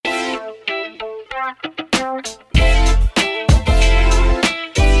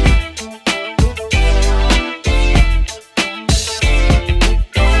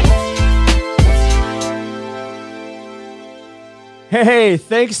Hey,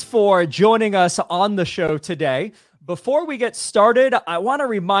 thanks for joining us on the show today. Before we get started, I want to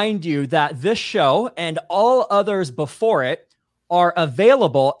remind you that this show and all others before it are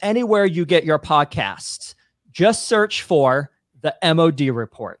available anywhere you get your podcasts. Just search for the MOD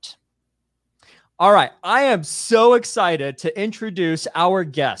Report. All right, I am so excited to introduce our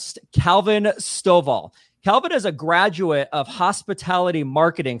guest, Calvin Stovall. Calvin is a graduate of hospitality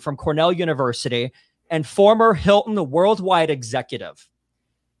marketing from Cornell University and former Hilton worldwide executive.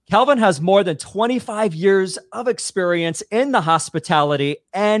 Calvin has more than 25 years of experience in the hospitality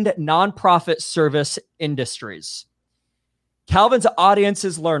and nonprofit service industries. Calvin's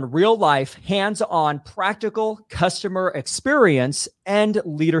audiences learn real-life, hands-on, practical customer experience and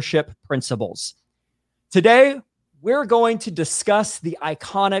leadership principles. Today, we're going to discuss the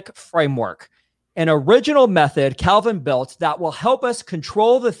iconic framework, an original method Calvin built that will help us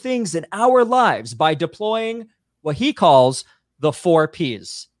control the things in our lives by deploying what he calls the 4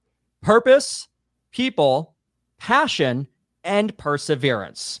 Ps: purpose, people, passion, and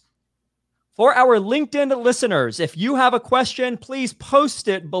perseverance. For our LinkedIn listeners, if you have a question, please post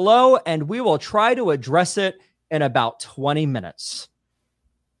it below and we will try to address it in about 20 minutes.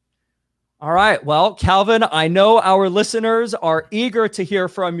 All right. Well, Calvin, I know our listeners are eager to hear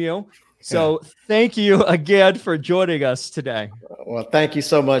from you. So thank you again for joining us today. Well, thank you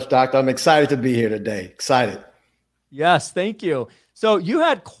so much, Doctor. I'm excited to be here today. Excited. Yes, thank you. So you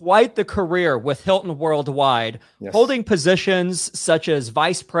had quite the career with Hilton Worldwide, holding positions such as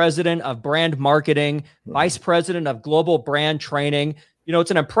Vice President of Brand Marketing, Vice President of Global Brand Training. You know,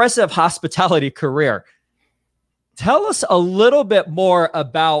 it's an impressive hospitality career. Tell us a little bit more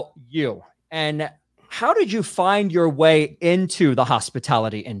about you and how did you find your way into the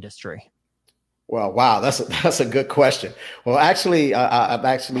hospitality industry? Well, wow, that's a good question. Well, actually, I've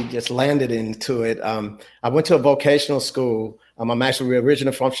actually just landed into it. I went to a vocational school. I'm actually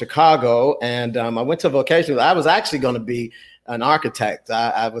originally from Chicago, and I went to a vocational. I was actually going to be an architect.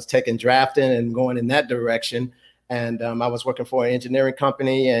 I was taking drafting and going in that direction, and I was working for an engineering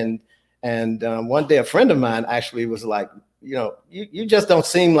company. And one day, a friend of mine actually was like, you know, you just don't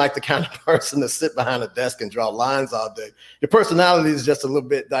seem like the kind of person to sit behind a desk and draw lines all day. Your personality is just a little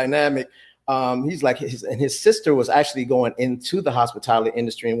bit dynamic. He's like, his sister was actually going into the hospitality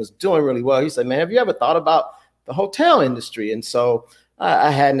industry and was doing really well. He said, man, have you ever thought about the hotel industry? And so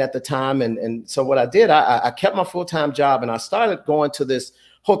I hadn't at the time. And so what I did, I kept my full-time job and I started going to this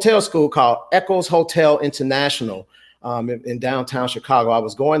hotel school called Echoes Hotel International in downtown Chicago. I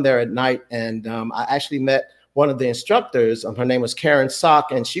was going there at night and I actually met one of the instructors. Her name was Karen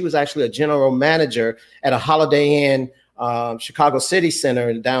Sock, and she was actually a general manager at a Holiday Inn Chicago City Center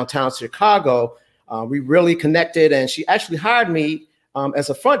in downtown Chicago. We really connected, and she actually hired me as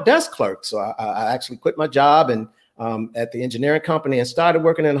a front desk clerk. So I actually quit my job and at the engineering company and started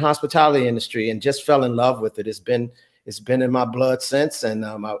working in the hospitality industry and just fell in love with it. It's been in my blood since, and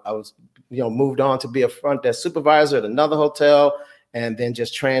I was moved on to be a front desk supervisor at another hotel. And then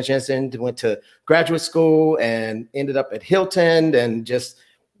just transitioned, went to graduate school and ended up at Hilton and just,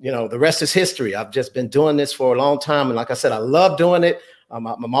 the rest is history. I've just been doing this for a long time. And like I said, I love doing it.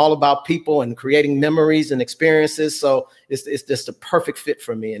 I'm all about people and creating memories and experiences. So it's just a perfect fit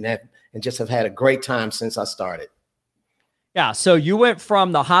for me and just have had a great time since I started. Yeah. So you went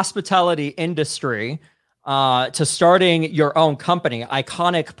from the hospitality industry to starting your own company,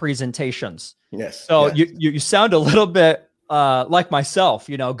 Iconic Presentations. Yes. So yes. You sound a little bit like myself,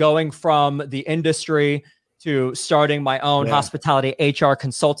 going from the industry to starting my own hospitality HR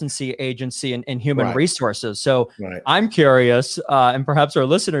consultancy agency in human resources. So I'm curious, and perhaps our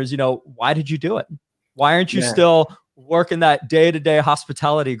listeners, why did you do it? Why aren't you still working that day-to-day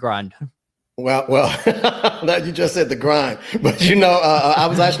hospitality grind? Well, you just said the grind, but I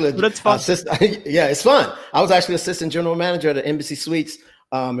was actually, but it's fun. It's fun. I was actually assistant general manager at the Embassy Suites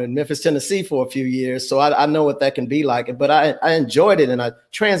in Memphis, Tennessee for a few years. So I know what that can be like, but I enjoyed it and I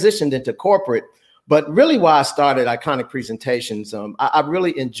transitioned into corporate. But really why I started Iconic Presentations, I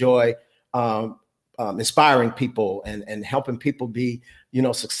really enjoy inspiring people and helping people be,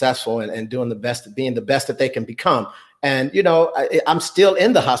 successful and doing the best, being the best that they can become. And, I'm still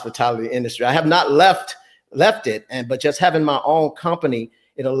in the hospitality industry. I have not left it. But just having my own company,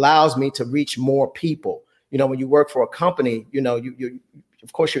 it allows me to reach more people. When you work for a company, you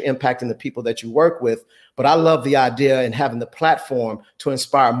of course, you're impacting the people that you work with, but I love the idea and having the platform to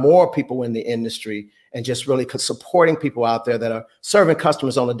inspire more people in the industry and just really supporting people out there that are serving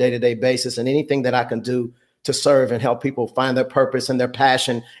customers on a day-to-day basis, and anything that I can do to serve and help people find their purpose and their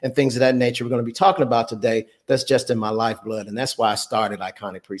passion and things of that nature we're going to be talking about today. That's just in my lifeblood. And that's why I started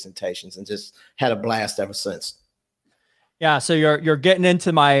Iconic Presentations and just had a blast ever since. Yeah, so you're getting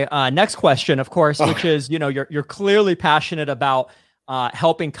into my next question, of course, which is, you're clearly passionate about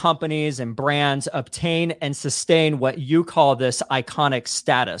helping companies and brands obtain and sustain what you call this iconic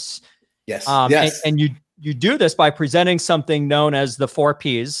status. Yes. Yes. And you do this by presenting something known as the 4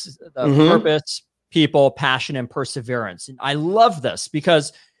 Ps: the purpose, people, passion, and perseverance. And I love this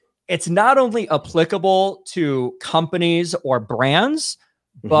because it's not only applicable to companies or brands,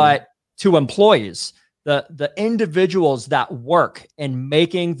 but to employees, the individuals that work in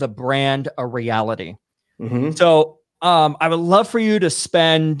making the brand a reality. So I would love for you to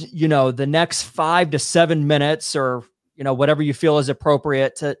spend, the next 5 to 7 minutes, or whatever you feel is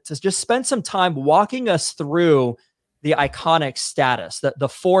appropriate, to just spend some time walking us through the iconic status, the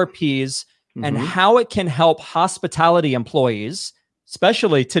 4 Ps, and how it can help hospitality employees,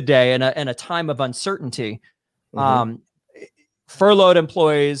 especially today in a time of uncertainty, furloughed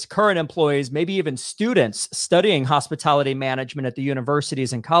employees, current employees, maybe even students studying hospitality management at the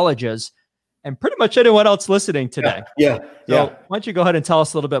universities and colleges, and pretty much anyone else listening today. Yeah. So why don't you go ahead and tell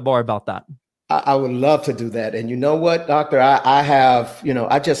us a little bit more about that? I would love to do that. And you know what, Doctor, I have,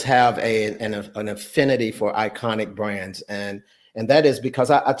 I just have an affinity for iconic brands. And that is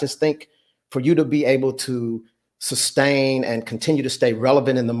because I just think for you to be able to sustain and continue to stay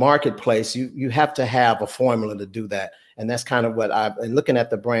relevant in the marketplace, you have to have a formula to do that. And that's kind of what I've been looking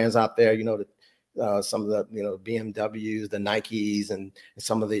at the brands out there, some of the, BMWs, the Nikes, and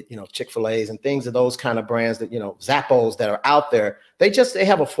some of the, Chick-fil-A's and things of those kind of brands that, Zappos that are out there. They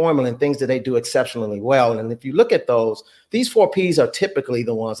have a formula and things that they do exceptionally well. And if you look at those, these 4 Ps are typically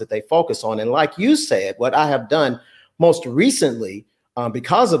the ones that they focus on. And like you said, what I have done most recently,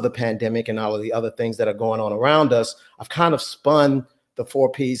 because of the pandemic and all of the other things that are going on around us, I've kind of spun the 4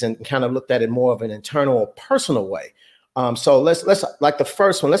 Ps and kind of looked at it more of an internal, personal way. So let's like the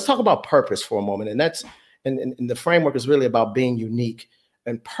first one, let's talk about purpose for a moment. And that's, and the framework is really about being unique,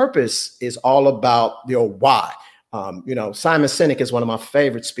 and purpose is all about your why. Simon Sinek is one of my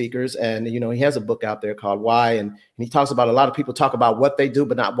favorite speakers, and, he has a book out there called Why. And he talks about, a lot of people talk about what they do,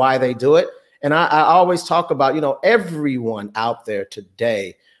 but not why they do it. And I always talk about, everyone out there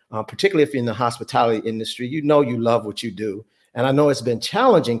today, particularly if you're in the hospitality industry, you love what you do. And I know it's been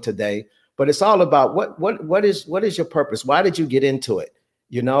challenging today, but it's all about what is your purpose? Why did you get into it?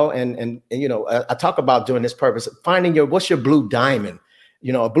 I talk about doing this purpose, finding what's your blue diamond,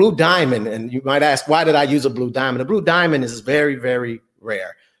 a blue diamond. And you might ask, why did I use a blue diamond? A blue diamond is very, very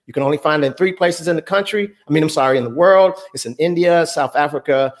rare. You can only find it in 3 places in the in the world. It's in India, South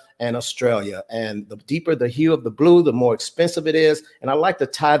Africa, and Australia. And the deeper the hue of the blue, the more expensive it is. And I like to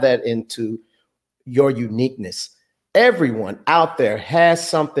tie that into your uniqueness. Everyone out there has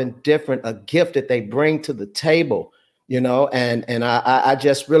something different, a gift that they bring to the table, and I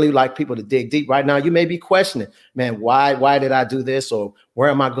just really like people to dig deep. Right now, you may be questioning, man, why did I do this? Or where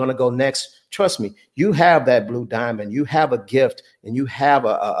am I going to go next? Trust me, you have that blue diamond, you have a gift, and you have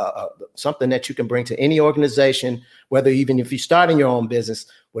a something that you can bring to any organization, whether even if you're starting your own business,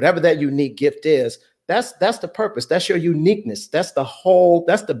 whatever that unique gift is, that's the purpose. That's your uniqueness. That's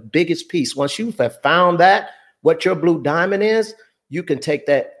the biggest piece. Once you have found that, what your blue diamond is, you can take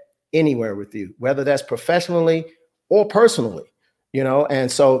that anywhere with you, whether that's professionally or personally,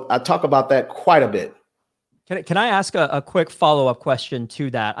 and so I talk about that quite a bit. Can I ask a quick follow-up question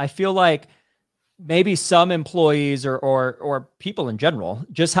to that? I feel like maybe some employees or people in general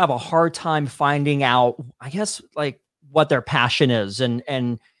just have a hard time finding out, I guess, like what their passion is,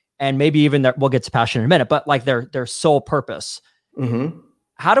 and maybe even we'll get to passion in a minute, but like their sole purpose.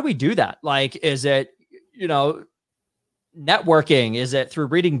 How do we do that? Like, is it, networking? Is it through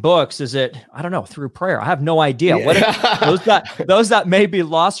reading books? Is it, I don't know, through prayer? I have no idea. Yeah. What if those that may be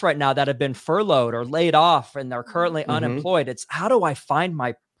lost right now, that have been furloughed or laid off and they're currently unemployed? It's, how do I find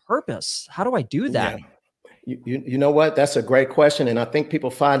my purpose? How do I do that? Yeah. You know what? That's a great question. And I think people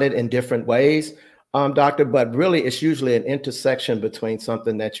find it in different ways, Doctor, but really it's usually an intersection between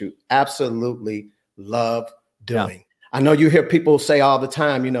something that you absolutely love doing. Yeah. I know you hear people say all the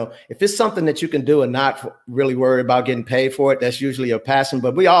time, if it's something that you can do and not really worry about getting paid for it, that's usually your passion.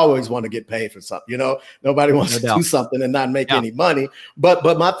 But we always want to get paid for something, nobody wants to do something and not make any money. But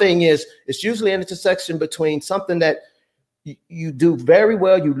my thing is, it's usually an intersection between something that you do very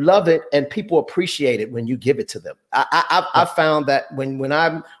well, you love it, and people appreciate it when you give it to them. I found that when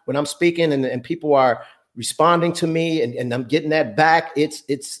I'm speaking and people are responding to me and I'm getting that back,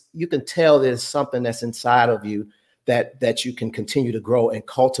 it's you can tell there's something that's inside of you that you can continue to grow and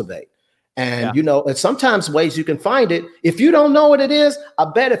cultivate. And, and sometimes ways you can find it. If you don't know what it is, I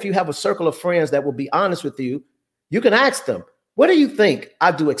bet if you have a circle of friends that will be honest with you, you can ask them, what do you think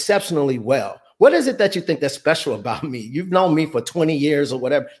I do exceptionally well? What is it that you think that's special about me? You've known me for 20 years or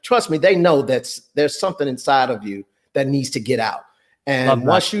whatever. Trust me, they know that there's something inside of you that needs to get out. And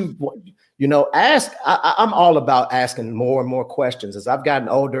once you ask, I'm all about asking more and more questions. As I've gotten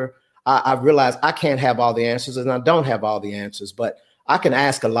older, I've realized I can't have all the answers and I don't have all the answers, but I can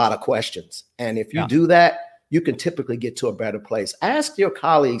ask a lot of questions. And if you do that, you can typically get to a better place. Ask your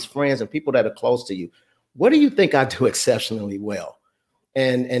colleagues, friends, and people that are close to you, what do you think I do exceptionally well?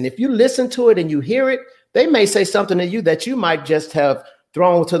 And if you listen to it and you hear it, they may say something to you that you might just have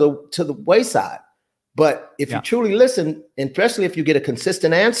thrown to the wayside. But if you truly listen, especially if you get a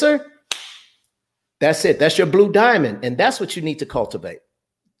consistent answer, that's it. That's your blue diamond. And that's what you need to cultivate.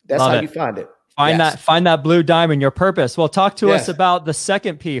 That's how you find it. Find that blue diamond, your purpose. Well, talk to us about the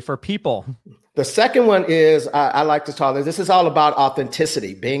second P for people. The second one is, I like to talk, this is all about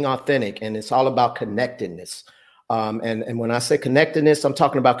authenticity, being authentic, and it's all about connectedness. And when I say connectedness, I'm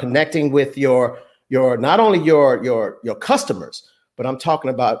talking about connecting with your not only your customers, but I'm talking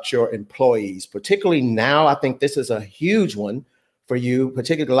about your employees. Particularly now, I think this is a huge one for you.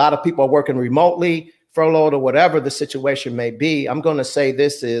 Particularly, a lot of people are working remotely, furloughed, or whatever the situation may be. I'm going to say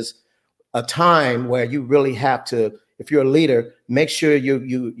this is a time where you really have to, if you're a leader, make sure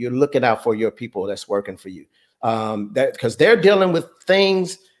you're looking out for your people that's working for you. Because they're dealing with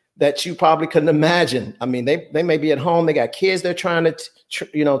things that you probably couldn't imagine. I mean, they may be at home, they got kids they're trying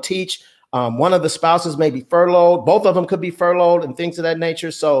to teach. One of the spouses may be furloughed, both of them could be furloughed and things of that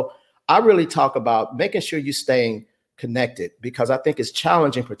nature. So I really talk about making sure you're staying connected, because I think it's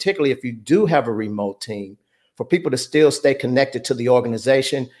challenging, particularly if you do have a remote team, for people to still stay connected to the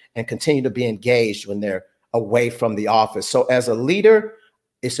organization and continue to be engaged when they're away from the office. So as a leader,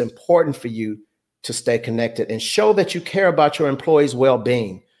 it's important for you to stay connected and show that you care about your employees'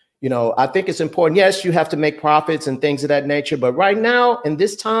 well-being. I think it's important. Yes, you have to make profits and things of that nature, but right now in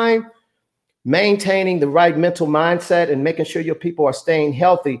this time, maintaining the right mental mindset and making sure your people are staying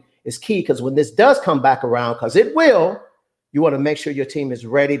healthy is key, because when this does come back around, because it will, you want to make sure your team is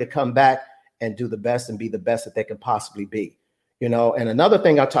ready to come back and do the best and be the best that they can possibly be. And another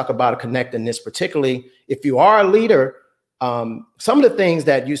thing I talk about connectedness, particularly if you are a leader, some of the things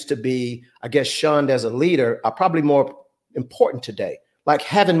that used to be, I guess, shunned as a leader are probably more important today, like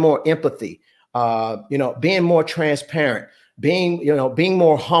having more empathy, being more transparent, being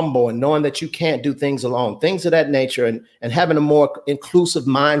more humble and knowing that you can't do things alone, things of that nature, and having a more inclusive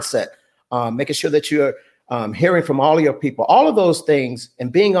mindset, making sure that you're hearing from all of your people, all of those things,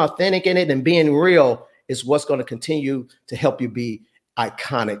 and being authentic in it and being real is what's going to continue to help you be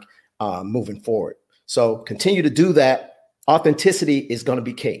iconic moving forward. So continue to do that. Authenticity is going to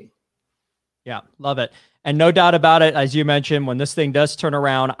be key. Yeah, love it. And no doubt about it, as you mentioned, when this thing does turn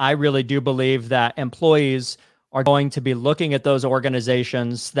around, I really do believe that employees are going to be looking at those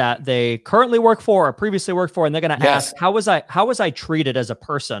organizations that they currently work for or previously worked for, and they're going to ask, how was I treated as a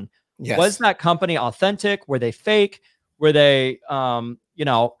person? Yes. Was that company authentic? Were they fake? Were they,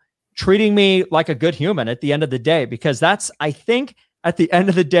 treating me like a good human at the end of the day? Because that's, I think, at the end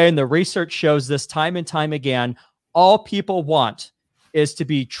of the day, and the research shows this time and time again, all people want is to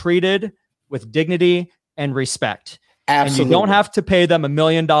be treated with dignity and respect. Absolutely. And you don't have to pay them $1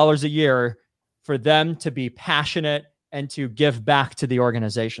 million a year for them to be passionate and to give back to the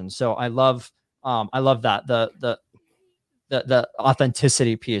organization. So I love that. The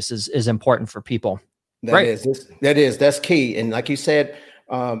authenticity piece is important for people. That's key. And like you said,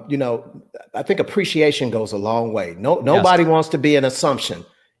 I think appreciation goes a long way. Nobody wants to be an assumption,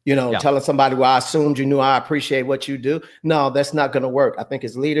 telling somebody, well, I assumed you knew I appreciate what you do. No, that's not going to work. I think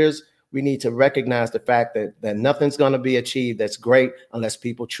as leaders, we need to recognize the fact that nothing's going to be achieved that's great unless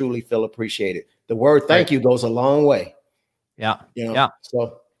people truly feel appreciated. The word thank you goes a long way. Yeah.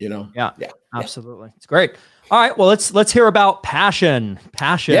 So, absolutely. It's great. All right. Well, let's hear about passion.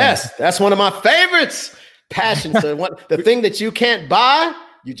 Yes. That's one of my favorites. Passion. So the thing that you can't buy,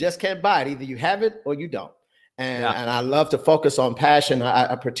 you just can't buy it. Either you have it or you don't. And I love to focus on passion.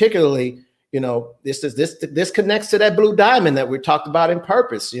 I particularly, this connects to that blue diamond that we talked about in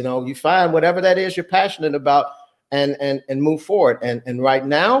purpose. You find whatever that is you're passionate about and move forward. And right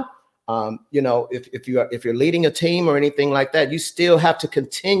now, if you're leading a team or anything like that, you still have to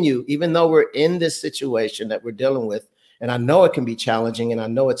continue, even though we're in this situation that we're dealing with. And I know it can be challenging and I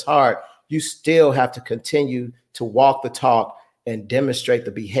know it's hard. You still have to continue to walk the talk and demonstrate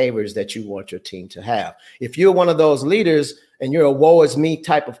the behaviors that you want your team to have. If you're one of those leaders and you're a woe is me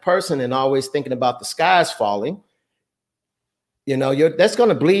type of person and always thinking about the skies falling, that's going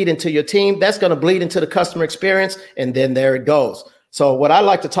to bleed into your team. That's going to bleed into the customer experience. And then there it goes. So what I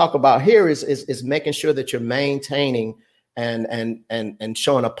like to talk about here is making sure that you're maintaining and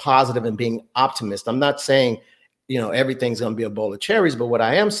showing a positive and being optimist. I'm not saying, everything's going to be a bowl of cherries, but what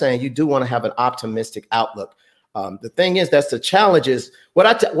I am saying, you do want to have an optimistic outlook. The thing is, that's the challenge is what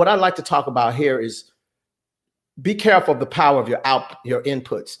I like to talk about here is be careful of the power of your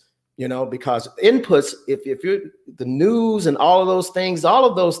inputs, because inputs, if you're the news and all of those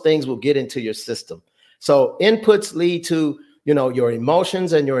things will get into your system. So inputs lead to, your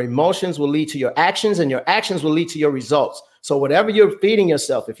emotions, and your emotions will lead to your actions, and your actions will lead to your results. So whatever you're feeding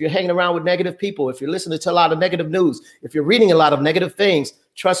yourself, if you're hanging around with negative people, if you're listening to a lot of negative news, if you're reading a lot of negative things,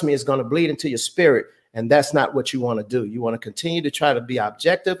 trust me, it's going to bleed into your spirit. And that's not what you want to do. You want to continue to try to be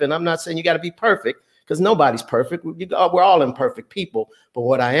objective. And I'm not saying you got to be perfect, because nobody's perfect. We're all imperfect people. But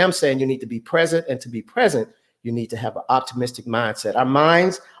what I am saying, you need to be present, and to be present, you need to have an optimistic mindset. Our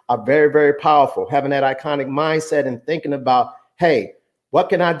minds are very, very powerful. Having that iconic mindset and thinking about, hey, what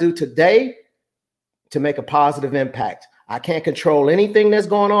can I do today to make a positive impact? I can't control anything that's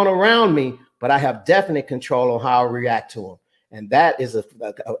going on around me, but I have definite control on how I react to them. And that is a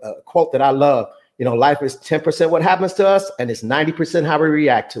quote that I love. Life is 10% what happens to us, and it's 90% how we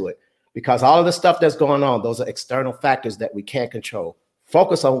react to it. Because all of the stuff that's going on, those are external factors that we can't control.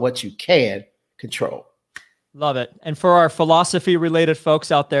 Focus on what you can control. Love it. And for our philosophy related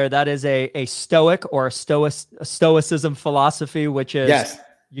folks out there, that is a stoic or a stoicism philosophy, which is yes,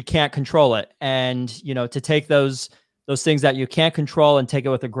 you can't control it. And, to take those things that you can't control and take it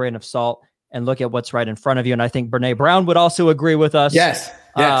with a grain of salt and look at what's right in front of you. And I think Brene Brown would also agree with us. Yes.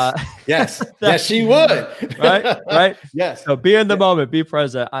 Yes, she would. Right. Yes. So be in the moment, be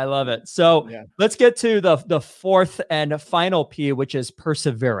present. I love it. So let's get to the fourth and final P, which is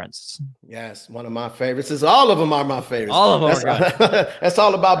perseverance. Yes, one of my favorites. All of them are my favorites. All of them are That's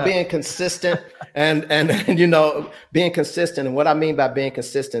all about being consistent and being consistent. And what I mean by being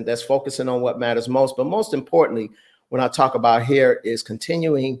consistent, that's focusing on what matters most. But most importantly, when I talk about here is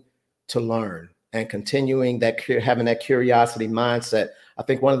continuing to learn and continuing having that curiosity mindset. I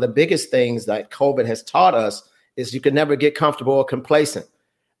think one of the biggest things that COVID has taught us is you can never get comfortable or complacent.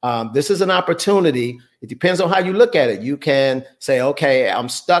 This is an opportunity. It depends on how you look at it. You can say, okay, I'm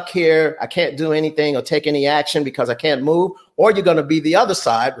stuck here. I can't do anything or take any action because I can't move. Or you're going to be the other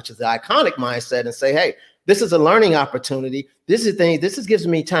side, which is the iconic mindset, and say, hey, this is a learning opportunity. This gives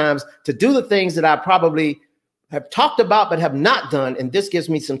me times to do the things that I probably have talked about but have not done. And this gives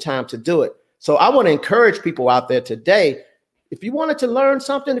me some time to do it. So I want to encourage people out there today. If you wanted to learn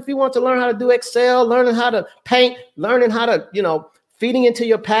something, if you want to learn how to do Excel, learning how to paint, learning how to, feeding into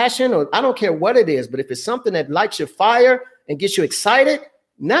your passion, or I don't care what it is, but if it's something that lights your fire and gets you excited,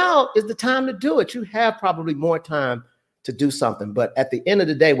 now is the time to do it. You have probably more time to do something. But at the end of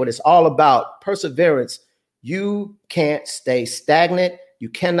the day, what it's all about, perseverance, you can't stay stagnant. You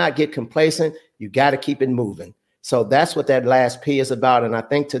cannot get complacent. You got to keep it moving. So that's what that last P is about. And I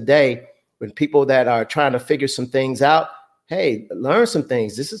think today, when people that are trying to figure some things out, hey, learn some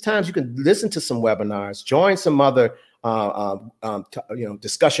things. This is times you can listen to some webinars, join some other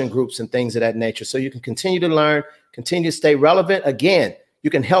discussion groups and things of that nature. So you can continue to learn, continue to stay relevant. Again,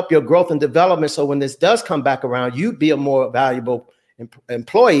 you can help your growth and development. So when this does come back around, you be a more valuable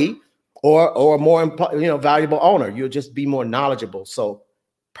employee or a more valuable owner. You'll just be more knowledgeable. So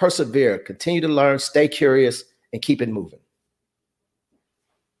persevere, continue to learn, stay curious, and keep it moving.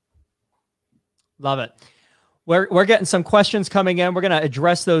 Love it. We're getting some questions coming in. We're going to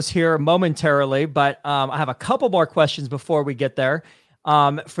address those here momentarily, but I have a couple more questions before we get there.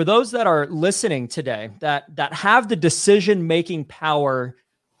 For those that are listening today that have the decision-making power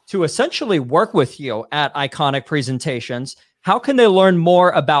to essentially work with you at Iconic Presentations, how can they learn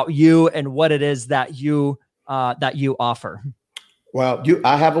more about you and what it is that you offer? Well,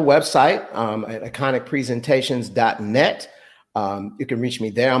 I have a website at iconicpresentations.net. You can reach me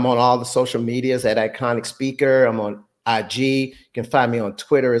there. I'm on all the social medias at Iconic Speaker. I'm on IG. You can find me on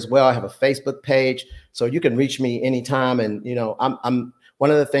Twitter as well. I have a Facebook page, so you can reach me anytime. And I'm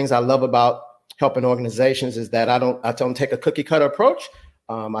one of the things I love about helping organizations is that I don't take a cookie cutter approach.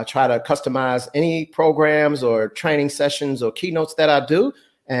 I try to customize any programs or training sessions or keynotes that I do,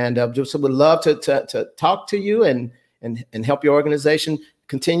 and just would love to talk to you and help your organization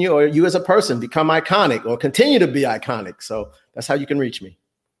continue, or you as a person become iconic or continue to be iconic. So that's how you can reach me.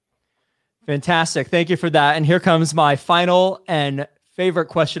 Fantastic. Thank you for that. And here comes my final and favorite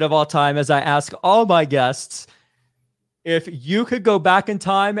question of all time, as I ask all my guests, if you could go back in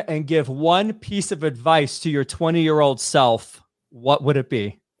time and give one piece of advice to your 20-year-old self, what would it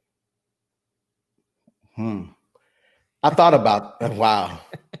be? I thought about it. Wow.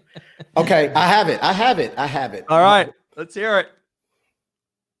 Okay. I have it. All right. Let's hear it.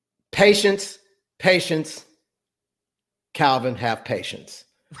 Patience, patience, Calvin, have patience.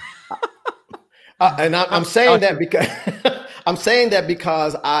 And I'm saying that because I'm saying that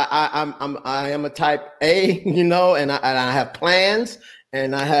because I am a type A, and I have plans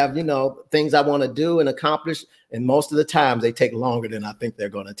and I have, things I want to do and accomplish. And most of the times they take longer than I think they're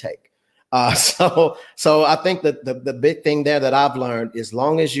going to take. So I think that the big thing there that I've learned is, as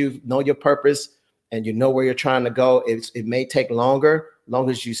long as you know your purpose and you know where you're trying to go, it may take longer. As long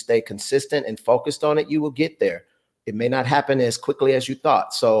as you stay consistent and focused on it, you will get there. It may not happen as quickly as you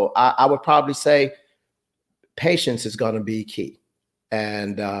thought. So I would probably say patience is going to be key.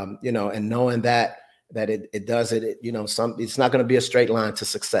 And, and knowing that it does it, it's not going to be a straight line to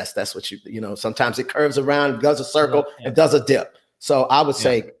success. That's what sometimes it curves around, does a circle, and does a dip. So I would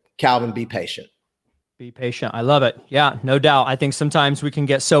say, Calvin, be patient. Be patient. I love it. Yeah, no doubt. I think sometimes we can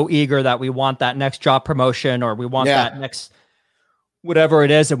get so eager that we want that next job promotion, or we want that next whatever it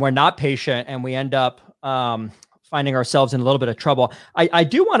is, and we're not patient, and we end up finding ourselves in a little bit of trouble. I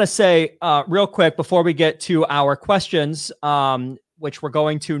do want to say real quick before we get to our questions, which we're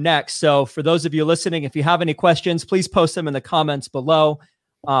going to next. So for those of you listening, if you have any questions, please post them in the comments below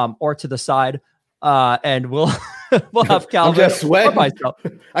or to the side, and we'll have Calvin. I'm just sweating. Myself.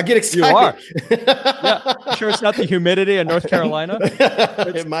 I get excited. You are. Yeah, I'm sure it's not the humidity in North Carolina.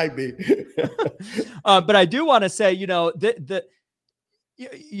 It might be. But I do want to say,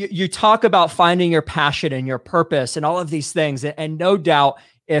 you talk about finding your passion and your purpose and all of these things. And no doubt,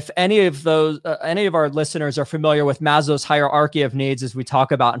 if any of our listeners are familiar with Maslow's hierarchy of needs, as we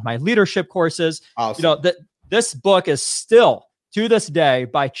talk about in my leadership courses, awesome. This book is still to this day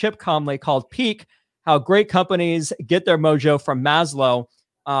by Chip Comley, called Peak: How Great Companies Get Their Mojo from Maslow.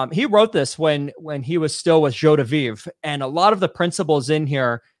 He wrote this when he was still with Joe DeVive. And a lot of the principles in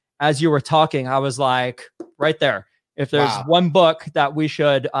here, as you were talking, I was like, right there. If there's one book that we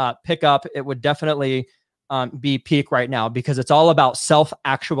should pick up, it would definitely be Peak right now, because it's all about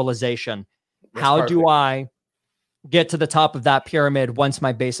self-actualization. How do I get to the top of that pyramid once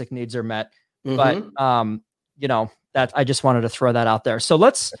my basic needs are met? Mm-hmm. But, that I just wanted to throw that out there. So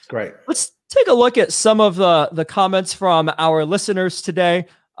let's take a look at some of the comments from our listeners today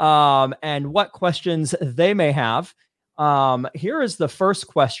and what questions they may have. Here is the first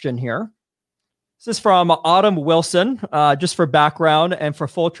question here. This is from Autumn Wilson. Just for background and for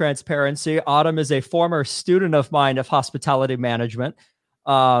full transparency, Autumn is a former student of mine of hospitality management.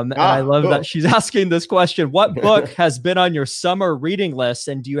 And I love that she's asking this question. What book has been on your summer reading list?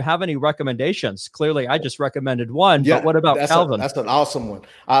 And do you have any recommendations? Clearly, I just recommended one, but what about Calvin? That's an awesome one.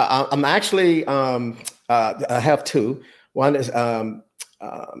 I'm actually, I have two. One is Brene,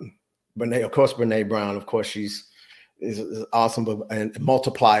 of course, Brene Brown. Of course, is awesome. And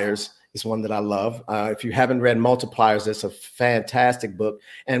Multipliers is one that I love. If you haven't read Multipliers, it's a fantastic book.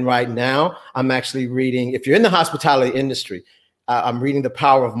 And right now, I'm actually reading, if you're in the hospitality industry, I'm reading The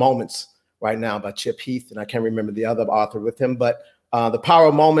Power of Moments right now by Chip Heath, and I can't remember the other author with him. But The Power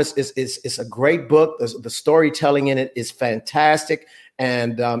of Moments is a great book. The storytelling in it is fantastic,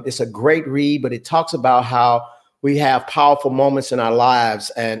 and it's a great read. But it talks about how we have powerful moments in our lives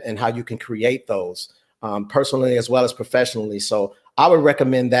and how you can create those personally as well as professionally. So I would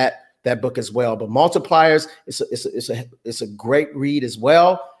recommend that book as well. But Multipliers it's a great read as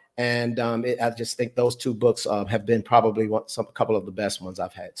well. And I just think those two books have been probably a couple of the best ones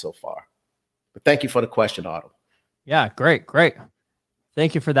I've had so far. But thank you for the question, Autumn. Yeah, great.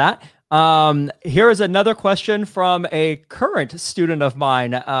 Thank you for that. Here is another question from a current student of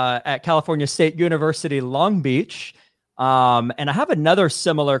mine at California State University, Long Beach. And I have another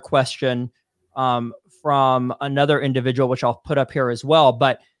similar question from another individual, which I'll put up here as well.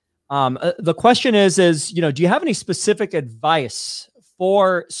 But the question is, do you have any specific advice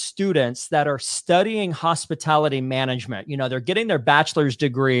for students that are studying hospitality management? They're getting their bachelor's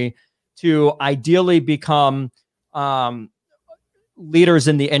degree to ideally become leaders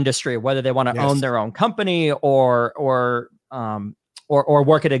in the industry, whether they want to own their own company or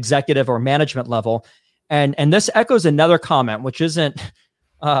work at executive or management level. And this echoes another comment, which isn't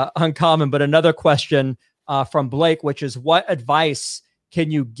uncommon, but another question from Blake, which is, what advice can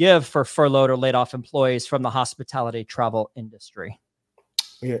you give for furloughed or laid off employees from the hospitality travel industry?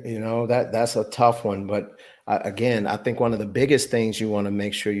 That's a tough one. But again, I think one of the biggest things you want to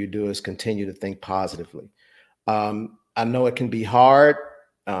make sure you do is continue to think positively. I know it can be hard,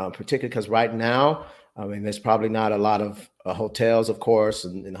 particularly because right now, there's probably not a lot of hotels, of course,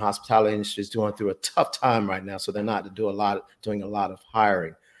 and the hospitality industry is going through a tough time right now. So they're not doing a lot of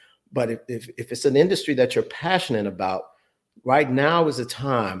hiring. But if it's an industry that you're passionate about, right now is a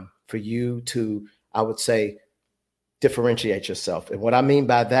time for you to, I would say, differentiate yourself. And what I mean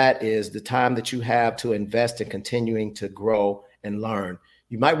by that is the time that you have to invest in continuing to grow and learn.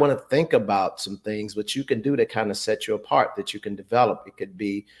 You might want to think about some things what you can do to kind of set you apart, that you can develop. It could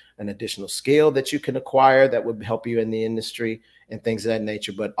be an additional skill that you can acquire that would help you in the industry and things of that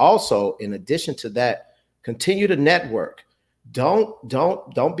nature. But also, in addition to that, continue to network.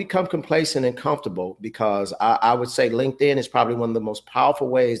 Don't become complacent and comfortable, because I would say LinkedIn is probably one of the most powerful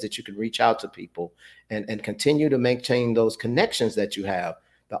ways that you can reach out to people and continue to maintain those connections that you have,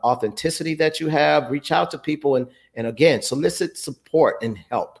 the authenticity that you have. Reach out to people and again, solicit support and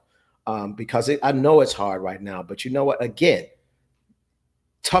help, because I know it's hard right now. But you know what? Again,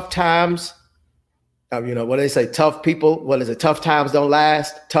 tough times. What do they say? Tough people. What is it? Tough times don't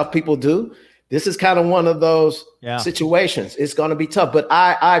last. Tough people do. This is kind of one of those situations. It's going to be tough, but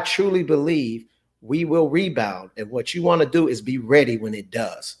I truly believe we will rebound. And what you want to do is be ready when it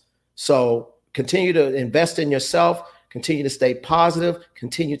does. So continue to invest in yourself, continue to stay positive,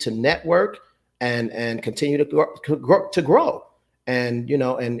 continue to network, and continue to grow. And,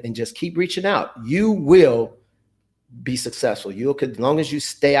 and just keep reaching out. You will be successful. As long as you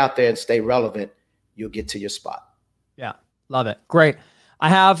stay out there and stay relevant, you'll get to your spot. Yeah. Love it. Great. I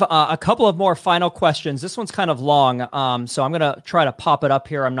have a couple of more final questions. This one's kind of long, so I'm going to try to pop it up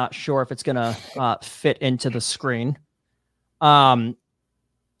here. I'm not sure if it's going to fit into the screen.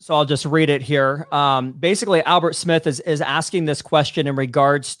 So I'll just read it here. Basically, Albert Smith is asking this question in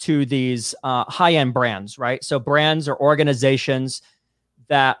regards to these high-end brands, right? So brands or organizations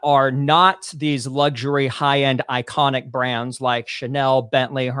that are not these luxury, high-end, iconic brands like Chanel,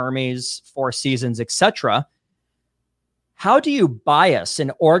 Bentley, Hermes, Four Seasons, etc. How do you bias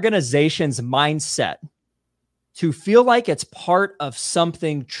an organization's mindset to feel like it's part of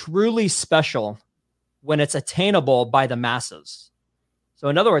something truly special when it's attainable by the masses? So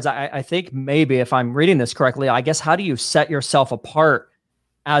in other words, I think maybe if I'm reading this correctly, I guess, how do you set yourself apart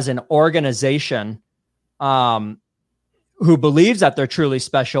as an organization who believes that they're truly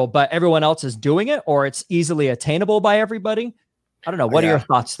special, but everyone else is doing it, or it's easily attainable by everybody? I don't know. What are your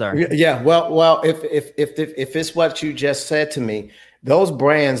thoughts there? Yeah. Well, if it's what you just said to me, those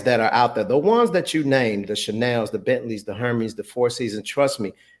brands that are out there, the ones that you named, the Chanels, the Bentleys, the Hermes, the Four Seasons, trust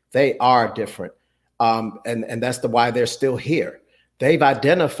me, they are different. And that's why they're still here. They've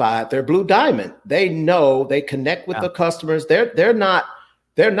identified their blue diamond. They know they connect with the customers. They're not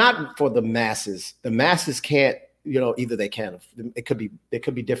for the masses. The masses can't, either they can. It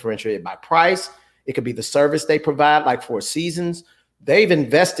could be differentiated by price. It could be the service they provide, like Four Seasons. They've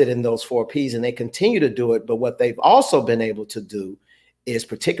invested in those 4 Ps and they continue to do it. But what they've also been able to do is,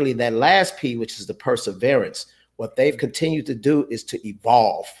 particularly that last P, which is the perseverance. What they've continued to do is to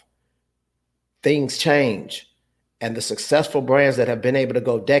evolve. Things change. And the successful brands that have been able to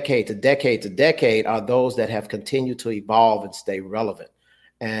go decade to decade to decade are those that have continued to evolve and stay relevant.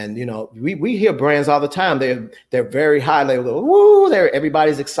 And, we hear brands all the time. They're very high level. Woo,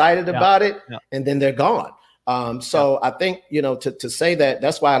 everybody's excited about it. Yeah. And then they're gone. So I think, to say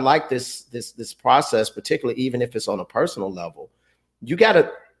that's why I like this process, particularly even if it's on a personal level. You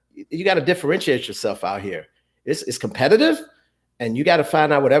gotta differentiate yourself out here. It's competitive, and you got to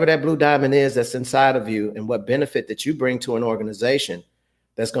find out whatever that blue diamond is that's inside of you and what benefit that you bring to an organization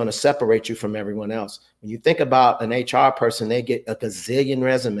that's going to separate you from everyone else. When you think about an HR person, they get a gazillion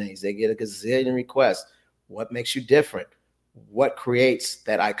resumes, they get a gazillion requests. What makes you different? What creates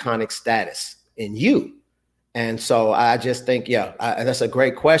that iconic status in you? And so I just think, that's a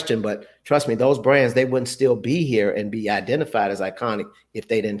great question. But trust me, those brands, they wouldn't still be here and be identified as iconic if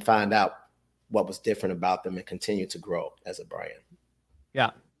they didn't find out what was different about them and continue to grow as a brand.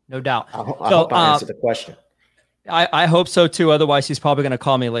 Yeah, no doubt. I hope I answered the question. I hope so too. Otherwise, he's probably going to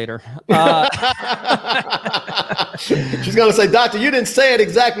call me later. She's going to say, "Doctor, you didn't say it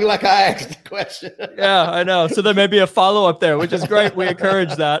exactly like I asked the question." Yeah, I know. So there may be a follow-up there, which is great. We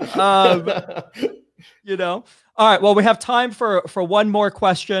encourage that. All right. Well, we have time for one more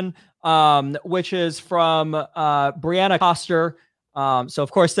question, which is from Brianna Coster. So,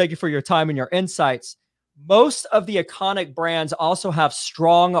 of course, thank you for your time and your insights. Most of the iconic brands also have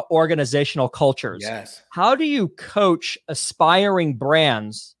strong organizational cultures. Yes. How do you coach aspiring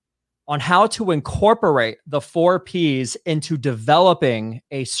brands on how to incorporate the 4 Ps into developing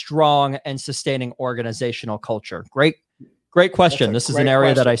a strong and sustaining organizational culture? Great question. This is an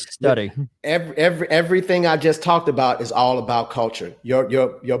area that I study. Everything I just talked about is all about culture.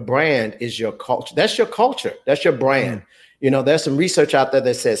 Your brand is your culture. That's your culture. That's your brand. There's some research out there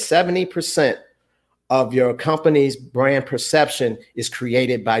that says 70% of your company's brand perception is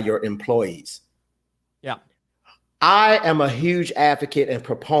created by your employees. Yeah. I am a huge advocate and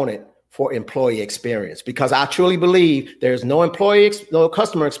proponent for employee experience, because I truly believe there's no no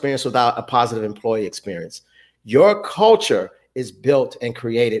customer experience without a positive employee experience. Your culture is built and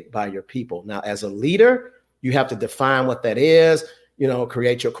created by your people. Now, as a leader, you have to define what that is,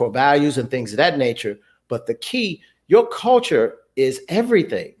 create your core values and things of that nature. But the key, your culture is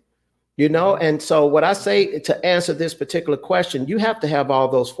everything, And so what I say to answer this particular question, you have to have all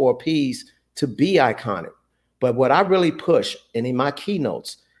those 4 Ps to be iconic. But what I really push, and in my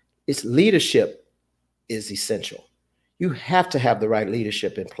keynotes, is leadership is essential. You have to have the right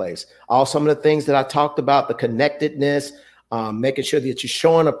leadership in place. Some of the things that I talked about, the connectedness, making sure that you're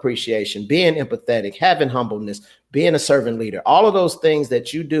showing appreciation, being empathetic, having humbleness, being a servant leader, all of those things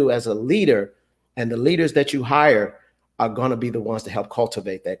that you do as a leader, and the leaders that you hire are going to be the ones to help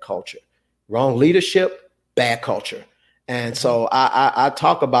cultivate that culture. Wrong leadership, bad culture. And so I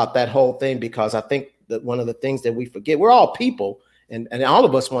talk about that whole thing because I think that one of the things that we forget, we're all people, and all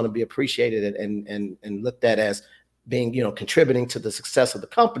of us want to be appreciated and looked at as being, contributing to the success of the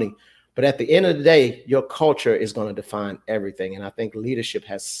company. But at the end of the day, your culture is going to define everything. And I think leadership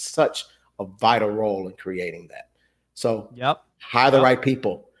has such a vital role in creating that. So hire the right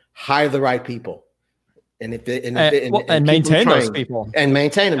people, And maintain those people. And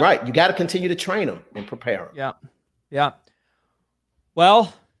maintain them, right. You got to continue to train them and prepare them. Yeah.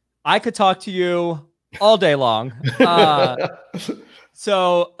 Well, I could talk to you all day long.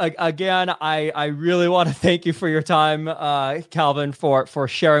 So again, I really want to thank you for your time, Calvin, for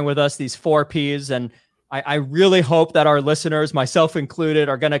sharing with us these 4 Ps. And I really hope that our listeners, myself included,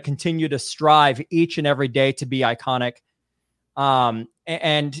 are going to continue to strive each and every day to be iconic. And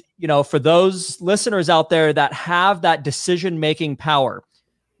for those listeners out there that have that decision-making power,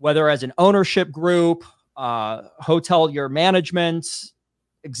 whether as an ownership group, your management,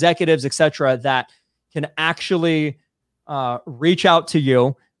 executives, etc., that can actually reach out to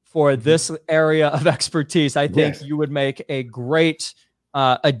you for this area of expertise, I think you would make a great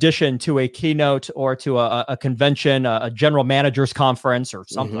addition to a keynote or to a convention, a general managers conference or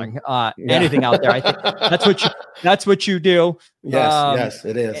something, anything out there. I think that's what you do. Yes,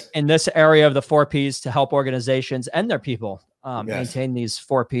 it is. In this area of the 4 Ps to help organizations and their people maintain these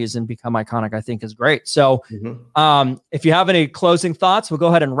 4 Ps and become iconic, I think is great. So if you have any closing thoughts, we'll go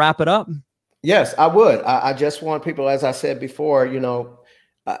ahead and wrap it up. Yes, I would. I just want people, as I said before,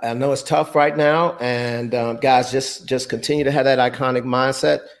 I know it's tough right now, and guys, just continue to have that iconic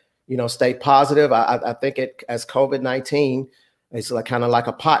mindset. Stay positive. I think as COVID-19, it's kind of like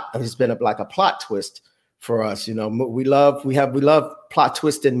a plot. It's been like a plot twist for us. We love plot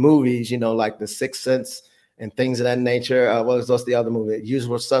twist in movies. Like The Sixth Sense and things of that nature. What was the other movie?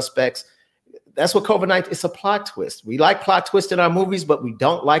 Usual Suspects. That's what COVID-19. It's a plot twist. We like plot twist in our movies, but we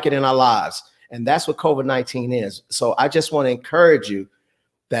don't like it in our lives. And that's what COVID-19 is. So I just want to encourage you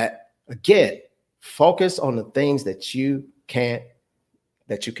that, again, focus on the things that you can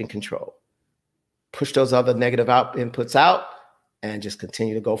control. Push those other negative inputs out and just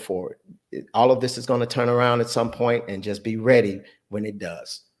continue to go forward. All of this is going to turn around at some point, and just be ready when it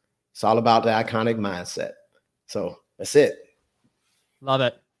does. It's all about the iconic mindset. So that's it. Love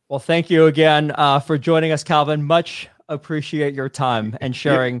it. Well, thank you again for joining us, Calvin. Much appreciate your time and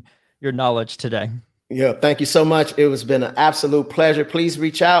sharing your knowledge today. Yeah, thank you so much. It has been an absolute pleasure. Please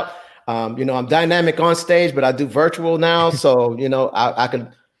reach out. I'm dynamic on stage, but I do virtual now. So, I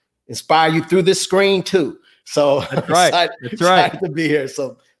can inspire you through this screen too. So that's right. Excited to be here.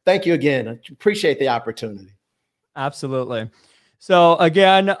 So thank you again. I appreciate the opportunity. Absolutely. So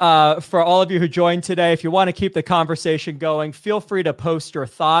again, for all of you who joined today, if you want to keep the conversation going, feel free to post your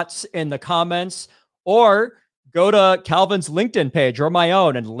thoughts in the comments, or go to Calvin's LinkedIn page or my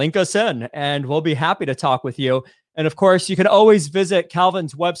own and link us in, and we'll be happy to talk with you. And of course, you can always visit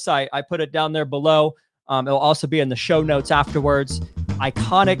Calvin's website. I put it down there below. It'll also be in the show notes afterwards,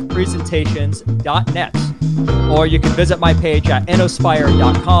 iconicpresentations.net. Or you can visit my page at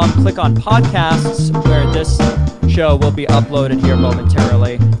innospire.com. Click on podcasts, where this show will be uploaded here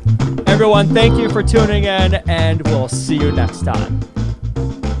momentarily. Everyone, thank you for tuning in, and we'll see you next time.